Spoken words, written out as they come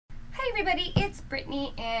everybody, it's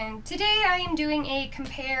Brittany, and today I am doing a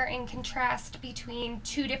compare and contrast between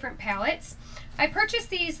two different palettes. I purchased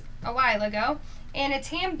these a while ago in a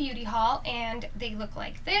TAM beauty haul, and they look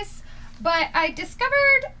like this, but I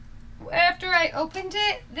discovered after I opened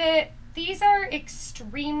it that these are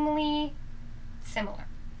extremely similar.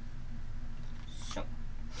 So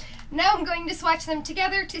now I'm going to swatch them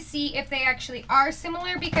together to see if they actually are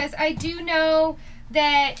similar, because I do know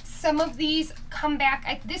that some of these come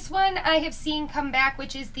back. This one I have seen come back,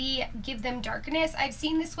 which is the Give Them Darkness. I've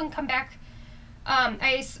seen this one come back.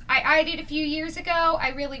 I eyed it a few years ago.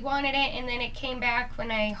 I really wanted it, and then it came back when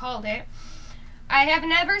I hauled it. I have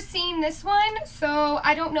never seen this one, so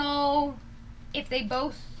I don't know if they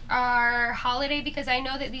both are holiday, because I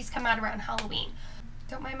know that these come out around Halloween.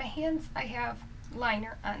 Don't mind my hands, I have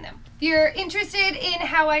liner on them. If you're interested in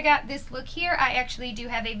how I got this look here, I actually do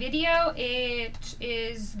have a video. It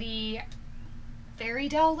is the fairy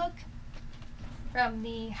doll look from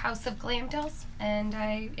the House of Glam Dolls, and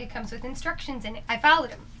it comes with instructions in it. I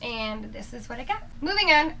followed them, and this is what I got. Moving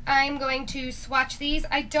on, I'm going to swatch these.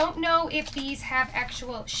 I don't know if these have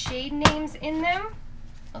actual shade names in them.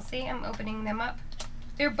 We'll see. I'm opening them up.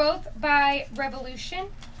 They're both by Revolution.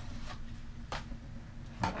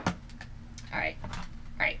 Alright,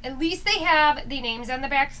 at least they have the names on the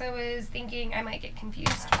back, so I was thinking I might get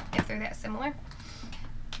confused if they're that similar.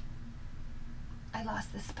 I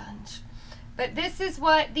lost the sponge. But this is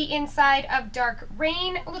what the inside of Dark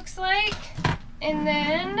Rain looks like. And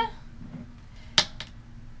then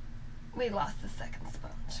we lost the second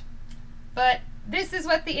sponge. But this is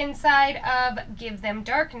what the inside of Give Them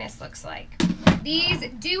Darkness looks like. These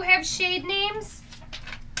do have shade names.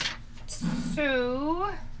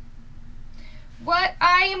 So what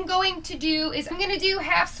I am going to do is I'm going to do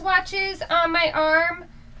half swatches on my arm,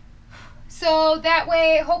 so that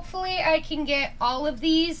way hopefully I can get all of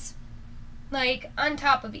these like on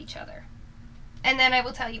top of each other, and then I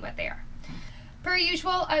will tell you what they are. Per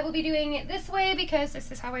usual, I will be doing it this way because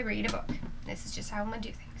this is how I read a book. This is just how I'm going to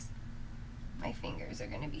do things. My fingers are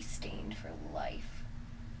going to be stained for life.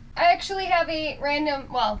 I actually have a random,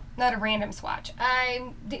 well, not a random swatch.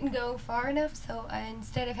 I didn't go far enough, so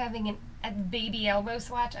instead of having a baby elbow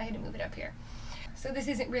swatch, I had to move it up here. So this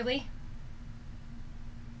isn't really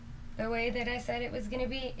the way that I said it was going to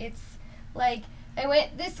be. It's like I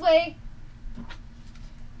went this way,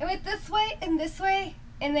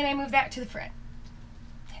 and then I moved that to the front.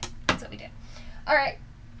 That's what we did. Alright,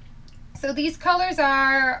 so these colors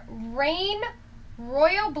are Rain,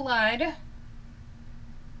 Royal Blood,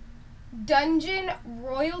 Dungeon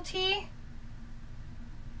Royalty,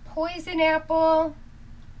 Poison Apple,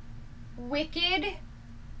 Wicked,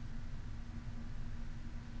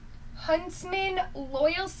 Huntsman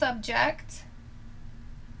Loyal Subject,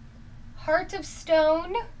 Heart of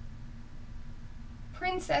Stone,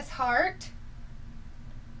 Princess Heart,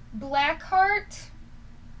 Black Heart,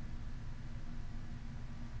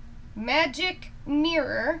 Magic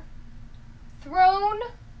Mirror, Throne,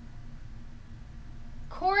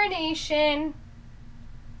 Coronation,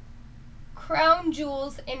 Crown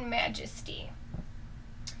Jewels, and Majesty.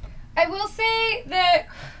 I will say that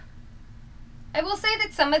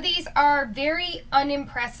some of these are very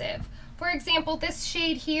unimpressive. For example, this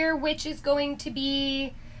shade here, which is going to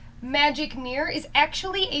be Magic Mirror, is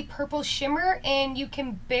actually a purple shimmer, and you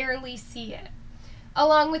can barely see it.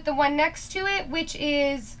 Along with the one next to it, which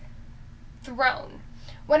is Throne.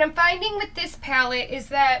 What I'm finding with this palette is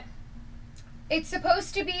that it's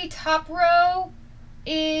supposed to be top row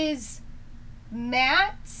is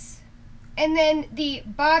mattes, and then the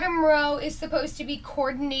bottom row is supposed to be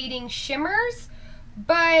coordinating shimmers,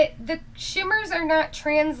 but the shimmers are not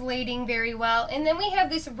translating very well. And then we have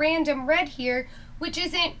this random red here, which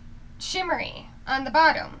isn't shimmery on the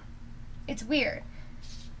bottom. It's weird.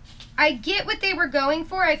 I get what they were going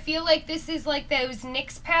for. I feel like this is like those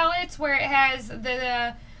NYX palettes where it has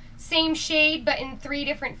the same shade but in 3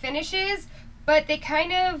 different finishes, but they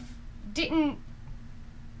kind of didn't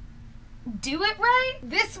do it right.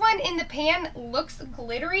 This one in the pan looks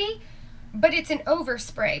glittery, but it's an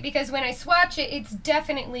overspray, because when I swatch it, it's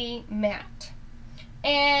definitely matte.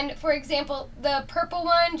 And for example, the purple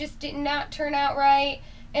one just did not turn out right,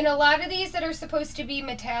 and a lot of these that are supposed to be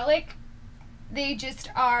metallic, they just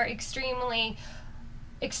are extremely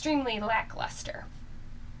lackluster.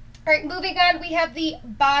 Alright, moving on, we have the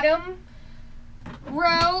bottom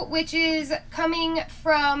row, which is coming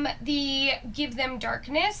from the Give Them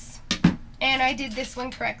Darkness, and I did this one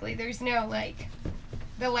correctly. There's no like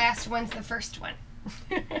the last one's the first one.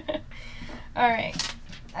 Alright,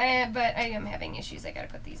 but I am having issues. I gotta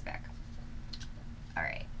put these back.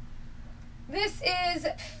 Alright, This is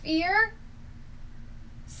Fear,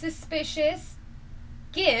 Suspicious,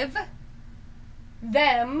 Give,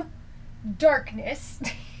 Them, Darkness,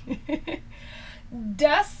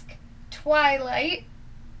 Dusk, Twilight,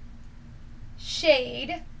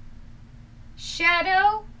 Shade,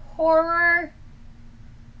 Shadow, Horror,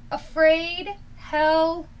 Afraid,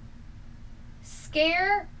 Hell,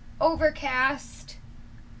 Scare, Overcast,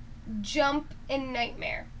 Jump, and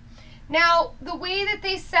Nightmare. Now, the way that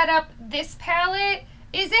they set up this palette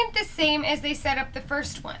isn't the same as they set up the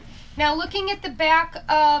first one. Now, looking at the back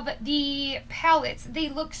of the palettes, they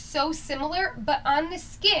look so similar, but on the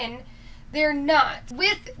skin, they're not.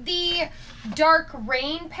 With the Dark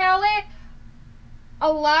Rain palette,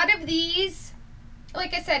 a lot of these,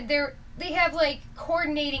 like I said, they have like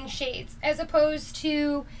coordinating shades, as opposed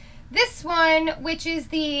to this one, which is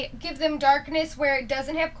the Give Them Darkness, where it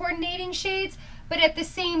doesn't have coordinating shades, but at the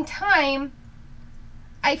same time,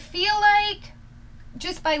 I feel like,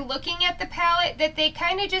 just by looking at the palette, that they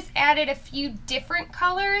kind of just added a few different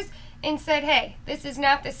colors and said, hey, this is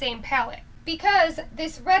not the same palette. Because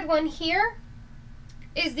this red one here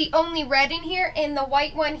is the only red in here, and the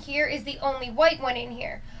white one here is the only white one in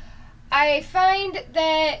here. I find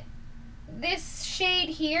that this shade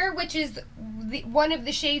here, which is one of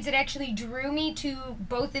the shades that actually drew me to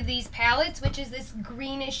both of these palettes, which is this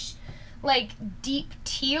greenish, like deep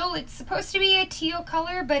teal. It's supposed to be a teal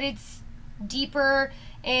color, but it's deeper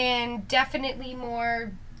and definitely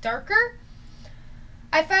more darker.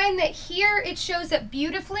 I find that here it shows up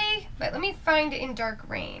beautifully, but let me find it in Dark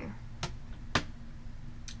Rain.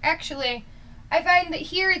 Actually, I find that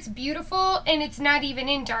here it's beautiful and it's not even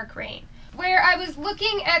in Dark Rain. Where I was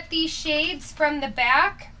looking at these shades from the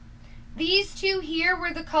back, these two here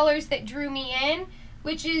were the colors that drew me in,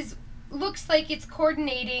 which is looks like it's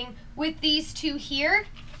coordinating with these two here.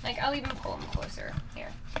 Like, I'll even pull them closer here.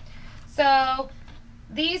 So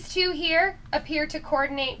these two here appear to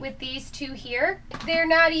coordinate with these two here. They're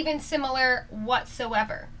not even similar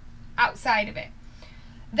whatsoever outside of it.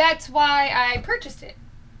 That's why I purchased it,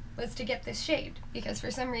 was to get this shade, because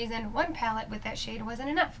for some reason one palette with that shade wasn't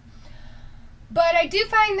enough. But I do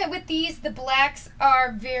find that with these, the blacks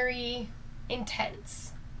are very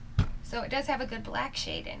intense. So it does have a good black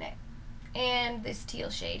shade in it. And this teal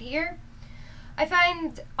shade here. I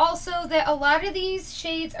find also that a lot of these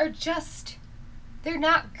shades are just, they're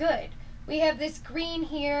not good. We have this green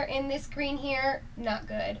here and this green here, not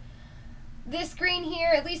good. This green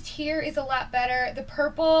here, at least here, is a lot better. The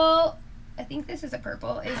purple, I think this is a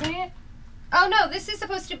purple, isn't it? Oh no, this is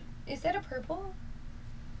supposed to, is that a purple?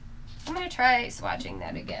 I'm going to try swatching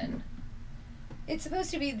that again. It's supposed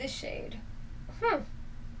to be this shade.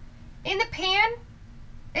 In the pan,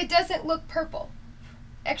 it doesn't look purple.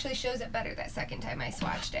 Actually shows it better that second time I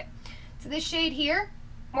swatched it. So this shade here,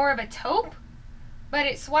 more of a taupe, but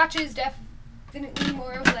it swatches definitely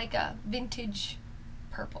more of like a vintage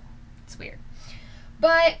purple. It's weird.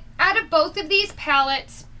 But out of both of these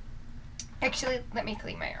palettes, actually, let me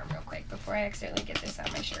clean my arm real quick before I accidentally get this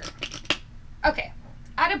on my shirt. Okay.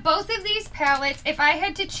 Out of both of these palettes, if I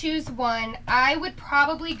had to choose one, I would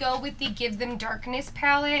probably go with the Give Them Darkness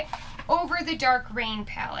palette over the Dark Rain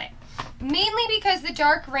palette. Mainly because the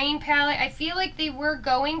Dark Rain palette, I feel like they were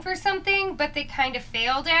going for something, but they kind of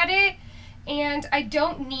failed at it. And I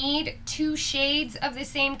don't need two shades of the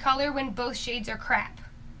same color when both shades are crap.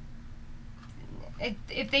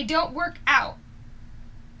 If they don't work out,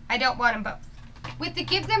 I don't want them both. With the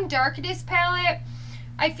Give Them Darkness palette,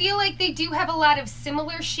 I feel like they do have a lot of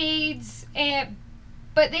similar shades,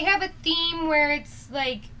 but they have a theme where it's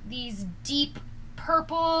like these deep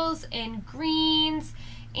purples and greens,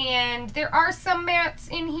 and there are some mattes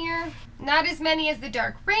in here. Not as many as the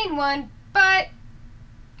Dark Rain one, but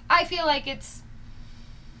I feel like it's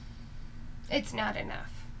not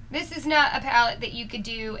enough. This is not a palette that you could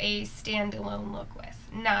do a standalone look with.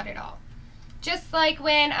 Not at all. Just like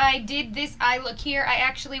when I did this eye look here, I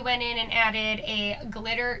actually went in and added a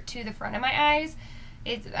glitter to the front of my eyes.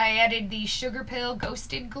 I added the Sugar Pill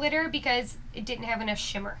Ghosted glitter because it didn't have enough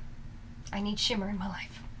shimmer. I need shimmer in my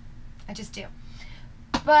life. I just do.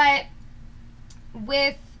 But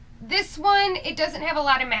with this one, it doesn't have a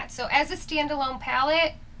lot of matte. So as a standalone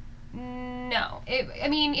palette, no. I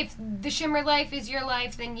mean, if the shimmer life is your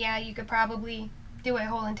life, then yeah, you could probably do a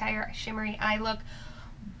whole entire shimmery eye look.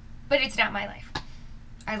 But it's not my life.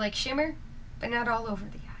 I like shimmer, but not all over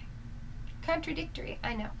the eye. Contradictory,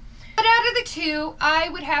 I know. But out of the two, I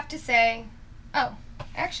would have to say, oh,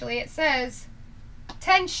 actually it says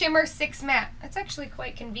 10 shimmer, 6 matte. That's actually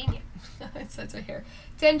quite convenient. It says right here.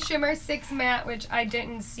 10 shimmer, 6 matte, which I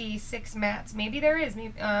didn't see 6 mattes. Maybe there is.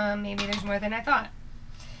 Maybe there's more than I thought.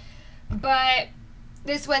 but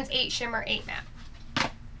this one's 8 shimmer, 8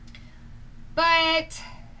 matte. But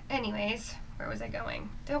anyways, where was I going?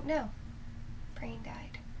 Don't know. Brain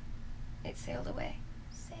died. It sailed away.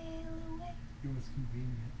 Sail away. It was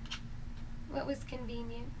convenient. What was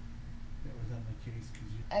convenient? It was on the case because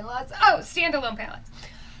you... I lost... Oh, standalone palettes.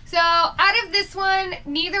 So out of this one,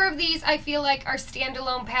 neither of these I feel like are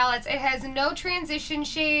standalone palettes. It has no transition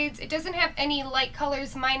shades. It doesn't have any light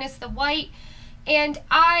colors minus the white. And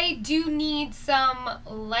I do need some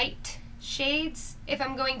light shades if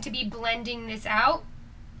I'm going to be blending this out.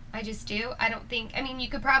 I just do. I don't think... I mean, you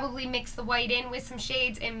could probably mix the white in with some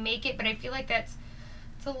shades and make it, but I feel like it's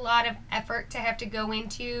a lot of effort to have to go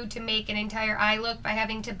into to make an entire eye look by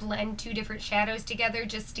having to blend 2 different shadows together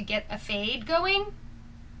just to get a fade going.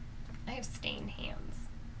 I have stained hands.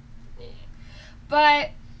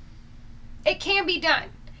 But it can be done.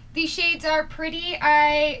 These shades are pretty.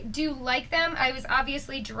 I do like them. I was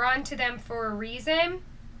obviously drawn to them for a reason.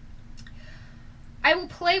 I will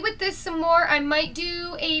play with this some more. I might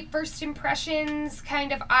do a first impressions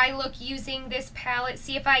kind of eye look using this palette.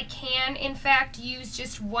 See if I can, in fact, use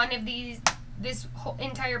just one of these, this whole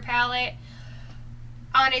entire palette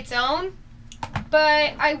on its own.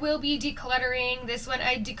 But I will be decluttering this one.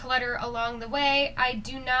 I declutter along the way. I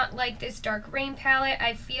do not like this Dark Rain palette.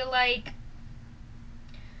 I feel like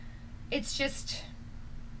it's just,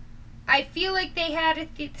 I feel like they had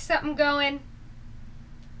something going.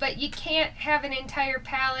 But you can't have an entire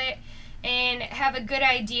palette and have a good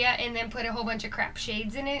idea and then put a whole bunch of crap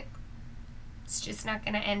shades in it. It's just not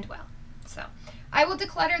going to end well. So I will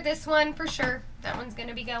declutter this one for sure. That one's going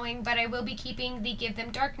to be going. But I will be keeping the Give Them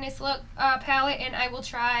Darkness look palette. And I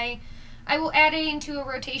will add it into a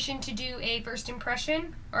rotation to do a first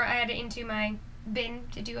impression. Or add it into my bin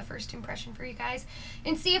to do a first impression for you guys.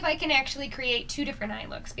 And see if I can actually create 2 different eye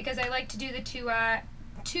looks. Because I like to do the two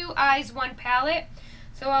eyes, 1 palette.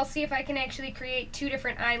 So I'll see if I can actually create 2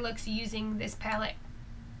 different eye looks using this palette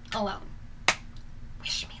alone.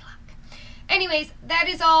 Wish me luck. Anyways, that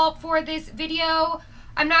is all for this video.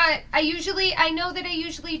 I know that I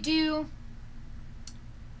usually do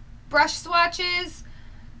brush swatches,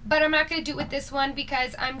 but I'm not going to do it with this one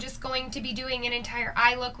because I'm just going to be doing an entire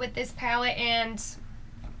eye look with this palette. And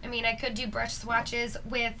I mean, I could do brush swatches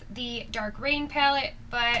with the Dark Rain palette,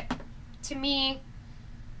 but to me,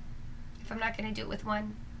 I'm not going to do it with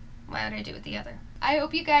one, why would I do it with the other? I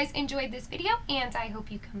hope you guys enjoyed this video, and I hope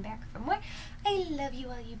you come back for more. I love you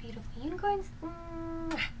all, you beautiful unicorns.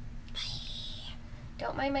 Bye.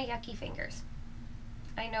 Don't mind my yucky fingers.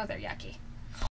 I know they're yucky.